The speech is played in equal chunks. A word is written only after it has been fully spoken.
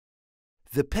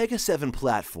The Pega 7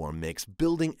 platform makes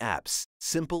building apps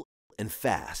simple and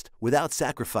fast without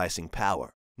sacrificing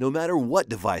power, no matter what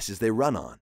devices they run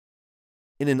on.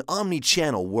 In an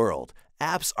omni-channel world,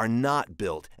 apps are not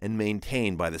built and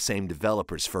maintained by the same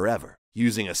developers forever,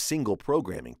 using a single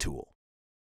programming tool.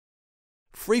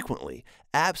 Frequently,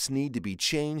 apps need to be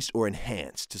changed or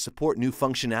enhanced to support new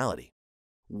functionality.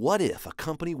 What if a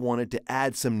company wanted to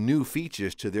add some new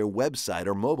features to their website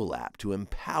or mobile app to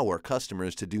empower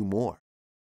customers to do more?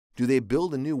 Do they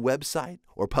build a new website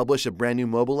or publish a brand new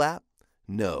mobile app?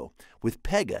 No. With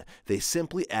Pega, they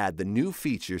simply add the new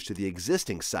features to the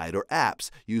existing site or apps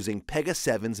using Pega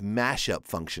 7's Mashup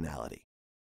functionality.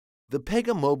 The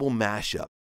Pega Mobile Mashup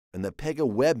and the Pega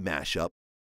Web Mashup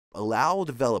allow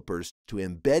developers to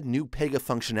embed new Pega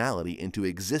functionality into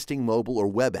existing mobile or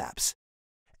web apps,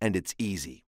 and it's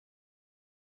easy.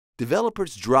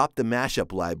 Developers drop the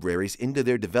mashup libraries into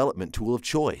their development tool of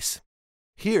choice.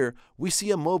 Here, we see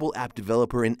a mobile app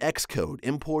developer in Xcode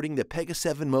importing the Pega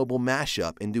 7 Mobile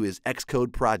Mashup into his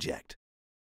Xcode project.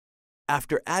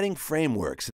 After adding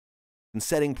frameworks and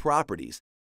setting properties,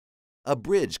 a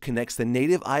bridge connects the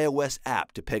native iOS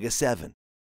app to Pega 7.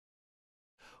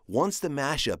 Once the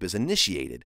mashup is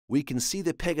initiated, we can see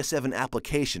the Pega 7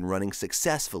 application running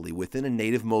successfully within a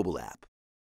native mobile app.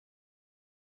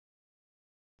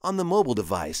 On the mobile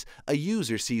device, a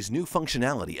user sees new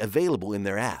functionality available in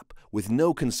their app with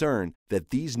no concern that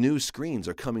these new screens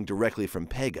are coming directly from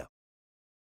Pega.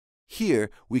 Here,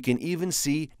 we can even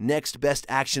see next best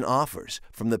action offers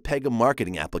from the Pega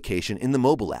marketing application in the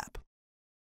mobile app.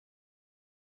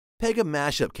 Pega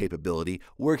Mashup capability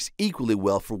works equally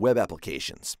well for web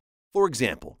applications. For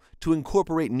example, to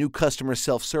incorporate new customer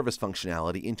self-service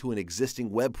functionality into an existing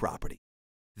web property.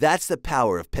 That's the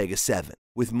power of Pega 7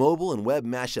 with mobile and web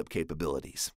mashup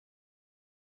capabilities.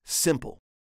 Simple,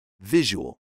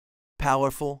 visual,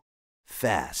 powerful,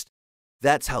 fast.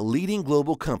 That's how leading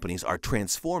global companies are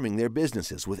transforming their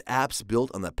businesses with apps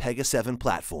built on the Pega 7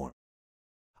 platform.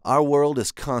 Our world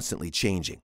is constantly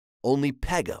changing. Only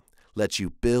Pega lets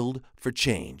you build for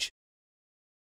change.